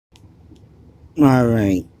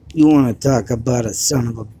Alright, you want to talk about a son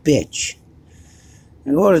of a bitch.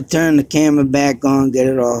 I go to turn the camera back on, get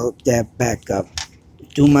it all hooked up, back up.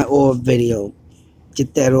 Do my orb video.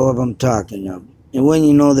 Get that orb I'm talking of. And when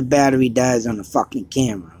you know the battery dies on the fucking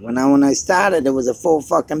camera. When I started, it was a full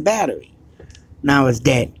fucking battery. Now it's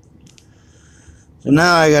dead. So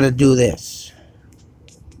now I gotta do this.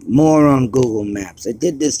 More on Google Maps. I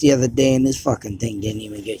did this the other day and this fucking thing didn't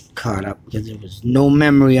even get caught up because there was no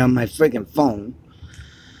memory on my friggin' phone.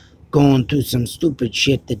 Going through some stupid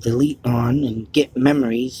shit to delete on and get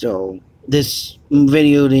memory, so this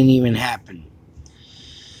video didn't even happen.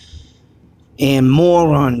 And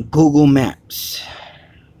more on Google Maps.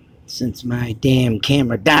 Since my damn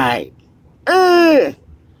camera died. But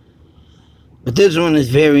this one is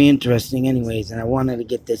very interesting anyways, and I wanted to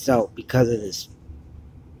get this out because of this.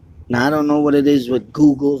 Now, I don't know what it is with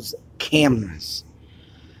Google's cameras.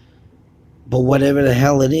 But whatever the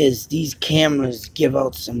hell it is, these cameras give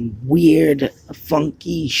out some weird,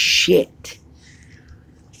 funky shit.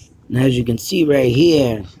 And as you can see right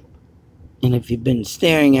here, and if you've been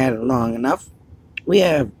staring at it long enough, we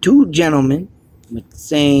have two gentlemen with the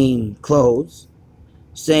same clothes,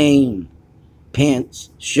 same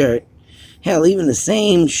pants, shirt, hell, even the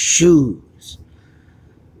same shoes.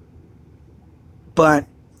 But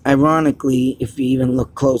ironically, if you even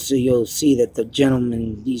look closer, you'll see that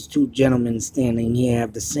these two gentlemen standing here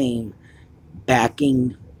have the same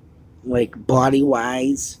backing, like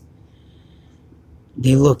body-wise.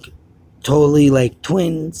 They look totally like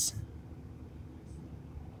twins.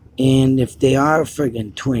 And if they are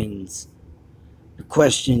friggin' twins, the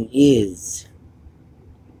question is,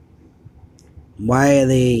 why are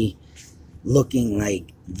they looking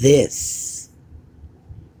like this?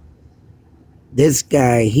 This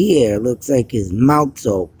guy here looks like his mouth's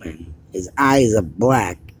open. His eyes are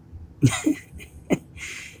black.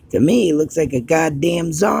 To me, he looks like a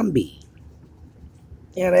goddamn zombie.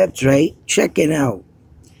 Yeah, that's right. Check it out.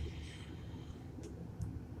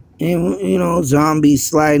 And, you know, zombies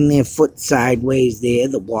sliding their foot sideways there.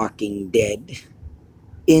 The Walking Dead.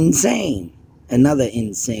 Insane. Another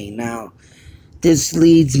insane. Now, this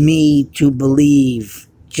leads me to believe,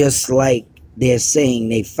 just like they're saying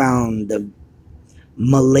they found the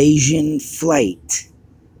Malaysian flight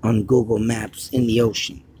on Google Maps in the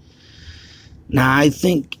ocean. Now, I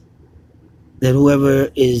think that whoever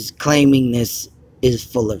is claiming this is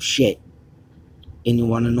full of shit. And you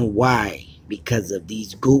want to know why? Because of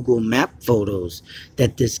these Google Map photos,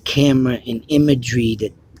 that this camera and imagery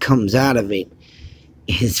that comes out of it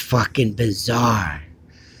is fucking bizarre.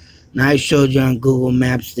 Now, I showed you on Google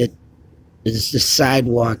Maps that there's the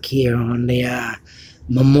sidewalk here on the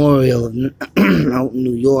memorial out in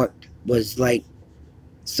New York was like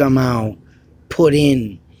somehow put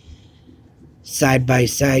in side by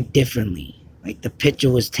side differently. Like the picture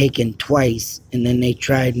was taken twice and then they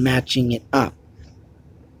tried matching it up.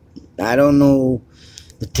 I don't know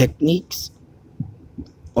the techniques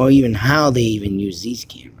or even how they even use these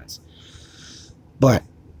cameras. But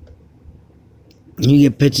you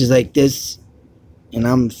get pictures like this, and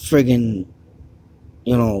I'm friggin',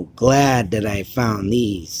 you know, glad that I found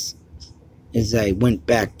these as I went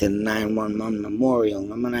back to the 911 memorial.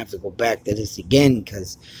 I'm going to have to go back to this again,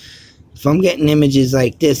 because if I'm getting images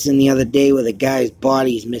like this and the other day where the guy's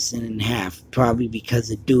body's missing in half, probably because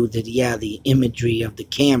the dude that, yeah, the imagery of the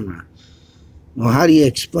camera. Well, how do you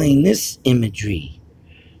explain this imagery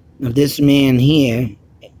of this man here,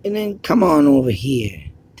 and then come on over here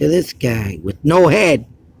to this guy with no head?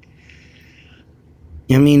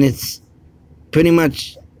 I mean, it's pretty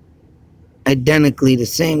much identically the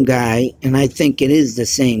same guy, and I think it is the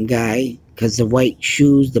same guy because the white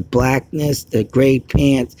shoes, the blackness, the gray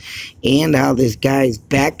pants, and how this guy's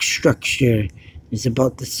back structure is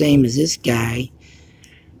about the same as this guy.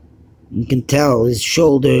 You can tell his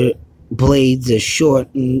shoulder blades are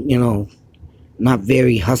short and, you know, not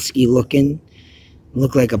very husky looking.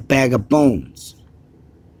 Look like a bag of bones.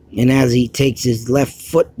 And as he takes his left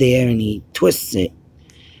foot there and he twists it,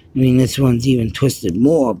 I mean, this one's even twisted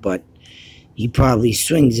more, but he probably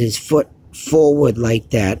swings his foot forward like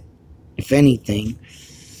that, if anything.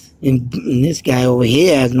 And this guy over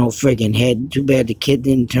here has no friggin' head. Too bad the kid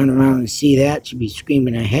didn't turn around and see that. She'd be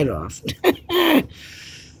screaming her head off.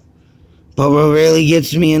 But what really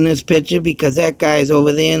gets me in this picture, because that guy's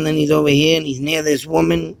over there and then he's over here and he's near this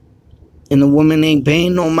woman, and the woman ain't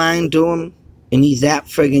paying no mind to him, and he's that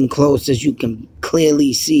friggin' close, as you can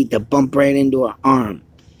clearly see, to bump right into her arm.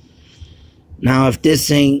 Now, if this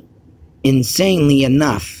ain't insanely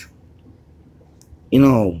enough, you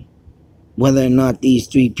know, whether or not these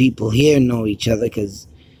three people here know each other, because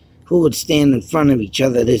who would stand in front of each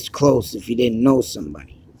other this close if you didn't know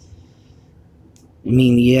somebody? I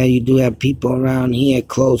mean, yeah, you do have people around here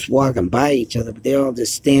close walking by each other, but they're all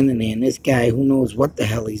just standing there. And this guy, who knows what the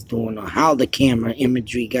hell he's doing or how the camera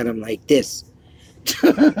imagery got him like this.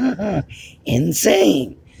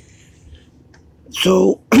 Insane.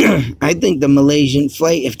 So, I think the Malaysian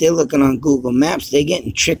flight, if they're looking on Google Maps, they're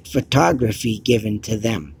getting trick photography given to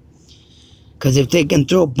them. Because if they can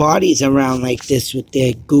throw bodies around like this with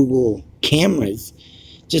their Google cameras,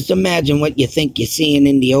 just imagine what you think you're seeing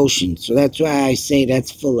in the ocean. So that's why I say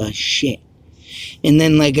that's full of shit. And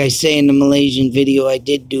then, like I say in the Malaysian video I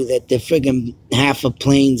did do, that the friggin' half a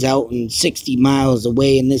plane's out and 60 miles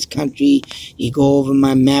away in this country. You go over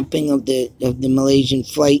my mapping of the Malaysian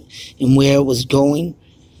flight and where it was going.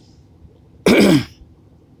 You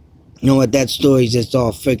know what? That story's just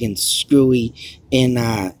all friggin' screwy.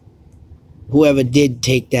 And whoever did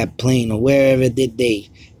take that plane, or wherever did they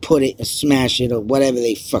put it or smash it or whatever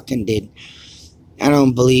they fucking did, I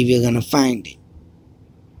don't believe you're gonna find it.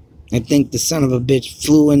 I think the son of a bitch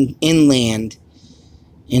flew inland,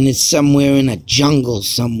 and it's somewhere in a jungle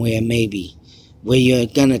somewhere, maybe, where you're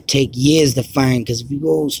gonna take years to find. Because if you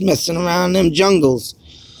go messing around them jungles,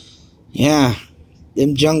 yeah,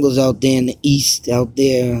 them jungles out there in the east, out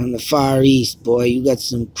there in the far east, boy, you got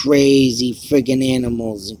some crazy friggin'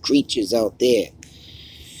 animals and creatures out there.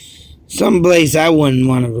 Someplace I wouldn't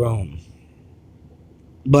want to roam.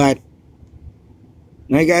 But,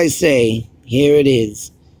 like I say, here it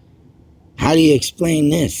is. How do you explain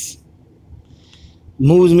this?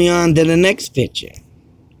 Moves me on to the next picture.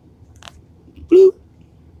 Bloop.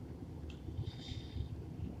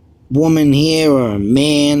 Woman here, or a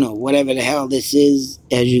man, or whatever the hell this is,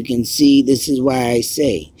 as you can see, this is why I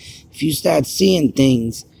say, if you start seeing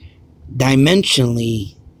things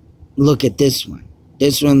dimensionally, look at this one.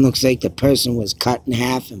 This one looks like the person was cut in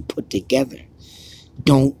half and put together.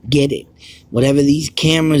 Don't get it. Whatever these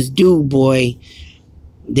cameras do, boy,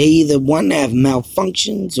 they either, one, have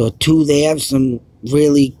malfunctions, or two, they have some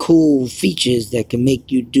really cool features that can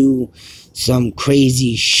make you do some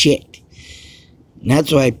crazy shit. And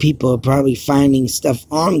that's why people are probably finding stuff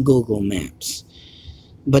on Google Maps.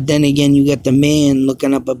 But then again, you got the man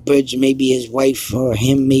looking up a bridge. Maybe his wife or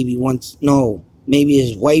him maybe once, no, maybe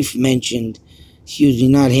his wife mentioned, excuse me,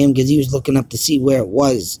 not him, because he was looking up to see where it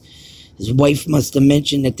was. His wife must have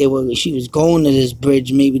mentioned that she was going to this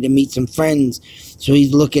bridge maybe to meet some friends. So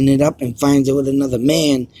he's looking it up and finds it with another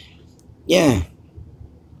man. Yeah,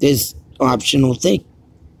 there's optional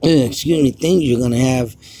things you're going to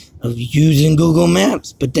have of using Google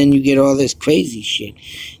Maps. But then you get all this crazy shit.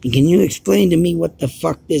 And can you explain to me what the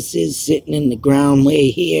fuck this is sitting in the ground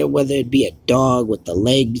way here? Whether it be a dog with the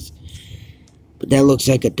legs. But that looks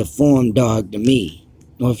like a deformed dog to me.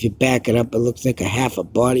 Or if you back it up, it looks like a half a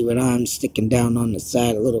body with arms sticking down on the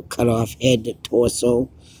side, a little cut off head, the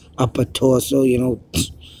torso, upper torso, you know.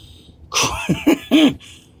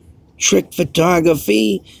 Trick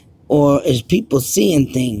photography, or is people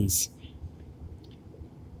seeing things?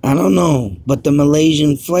 I don't know. But the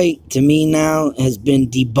Malaysian flight, to me now, has been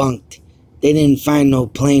debunked. They didn't find no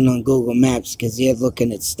plane on Google Maps because they're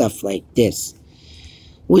looking at stuff like this.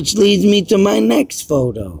 Which leads me to my next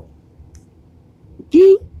photo.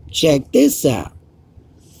 Check this out.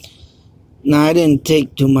 Now, I didn't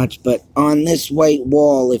take too much, but on this white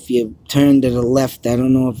wall, if you turn to the left, I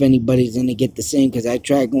don't know if anybody's going to get the same, because I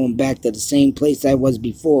tried going back to the same place I was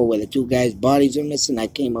before, where the two guys' bodies are missing. I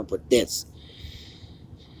came up with this.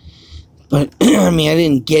 But, I mean, I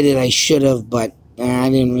didn't get it. I should have, but I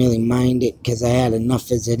didn't really mind it, because I had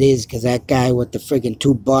enough as it is, because that guy with the friggin'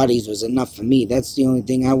 two bodies was enough for me. That's the only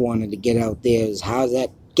thing I wanted to get out there, is how's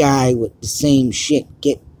that guy with the same shit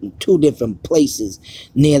get in two different places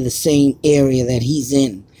near the same area that he's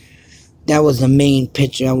in. That was the main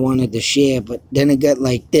picture I wanted to share. But then it got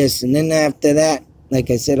like this, and then after that, like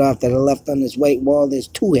I said, off to the left on this white wall, there's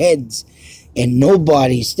two heads and no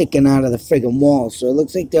body sticking out of the friggin' wall. So it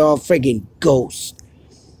looks like they're all friggin' ghosts.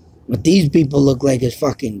 But these people look like it's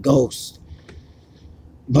fucking ghosts.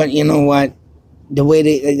 But you know what? The way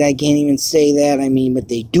I can't even say that, I mean, but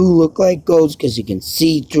they do look like ghosts, because you can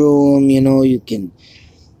see through them, you know, you can,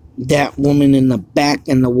 that woman in the back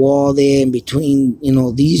and the wall there in between, you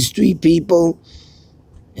know, these three people,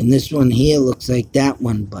 and this one here looks like that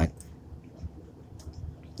one, but,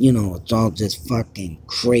 you know, it's all just fucking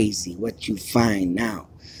crazy what you find now.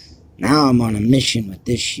 Now I'm on a mission with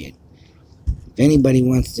this shit. If anybody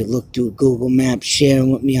wants to look through Google Maps, share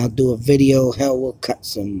them with me, I'll do a video. Hell, we'll cut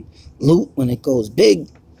some loot when it goes big.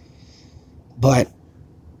 But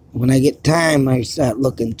when I get time, I start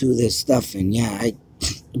looking through this stuff, and yeah,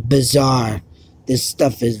 bizarre. This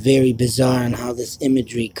stuff is very bizarre and how this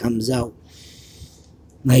imagery comes out.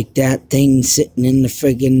 Like that thing sitting in the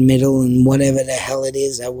friggin' middle and whatever the hell it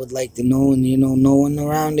is, I would like to know. And, you know, no one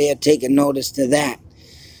around there taking notice to that.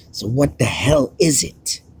 So what the hell is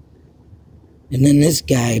it? And then this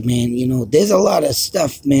guy, man, you know, there's a lot of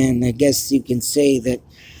stuff, man, I guess you can say that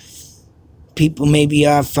people maybe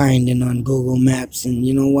are finding on Google Maps. And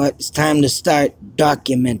you know what? It's time to start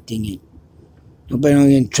documenting it. Nobody don't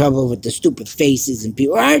get in trouble with the stupid faces and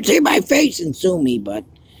people, I see my face and sue me, but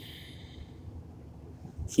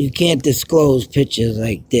you can't disclose pictures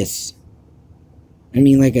like this. I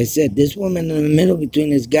mean, like I said, this woman in the middle between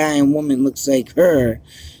this guy and woman looks like her,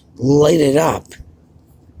 lighted up.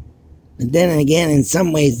 But then again, in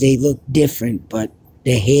some ways they look different, but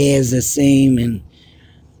the hair's the same, and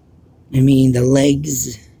I mean the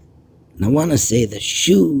legs, and I want to say the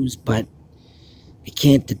shoes, but I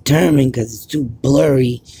can't determine because it's too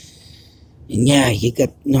blurry. And yeah, you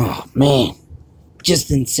got, oh man,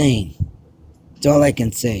 just insane. That's all I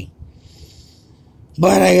can say.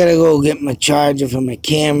 But I gotta go get my charger for my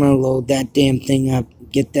camera, load that damn thing up,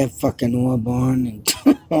 get that fucking orb on,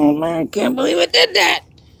 and oh man, I can't believe I did that.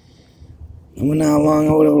 I wonder how long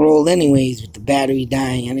I would have rolled anyways with the battery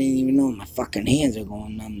dying. I didn't even know my fucking hands are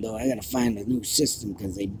going numb though. I gotta find a new system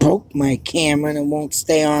because they broke my camera and it won't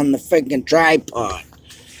stay on the freaking tripod.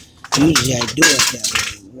 Usually I do it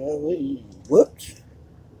that way. Whoops.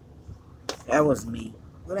 That was me.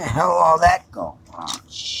 Where the hell all that go? Oh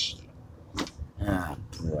shit. Ah,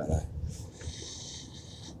 brother.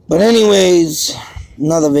 But anyways,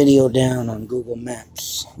 another video down on Google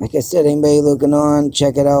Maps. Like I said, anybody looking on,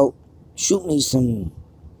 check it out. Shoot me some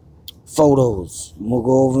photos. And we'll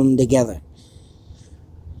go over them together.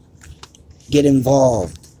 Get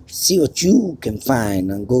involved. See what you can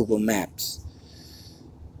find on Google Maps.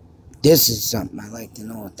 This is something I like to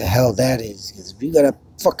know what the hell that is. Because if you got a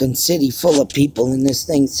fucking city full of people and this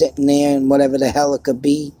thing sitting there and whatever the hell it could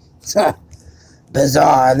be,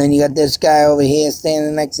 bizarre. And then you got this guy over here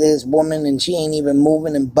standing next to this woman and she ain't even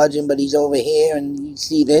moving and budging, but he's over here and you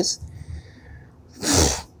see this.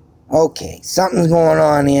 Okay, something's going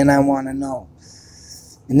on here and I want to know.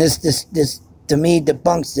 And this to me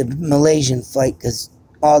debunks the Malaysian flight, because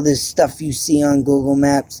all this stuff you see on Google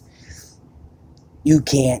Maps, you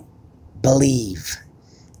can't believe.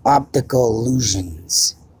 Optical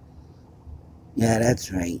illusions. Yeah,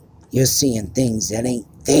 that's right. You're seeing things that ain't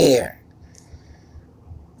there.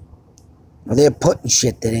 Well, they're putting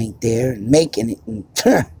shit that ain't there and making it. And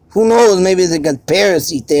who knows, maybe it's a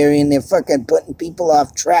conspiracy theory and they're fucking putting people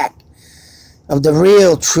off track of the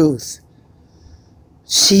real truth.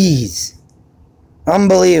 Jeez.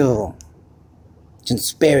 Unbelievable.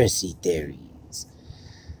 Conspiracy theories.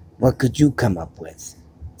 What could you come up with?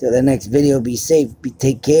 Till the next video, be safe,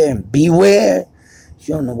 take care, and beware.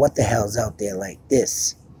 You don't know what the hell's out there like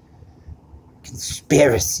this.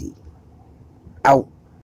 Conspiracy. Out.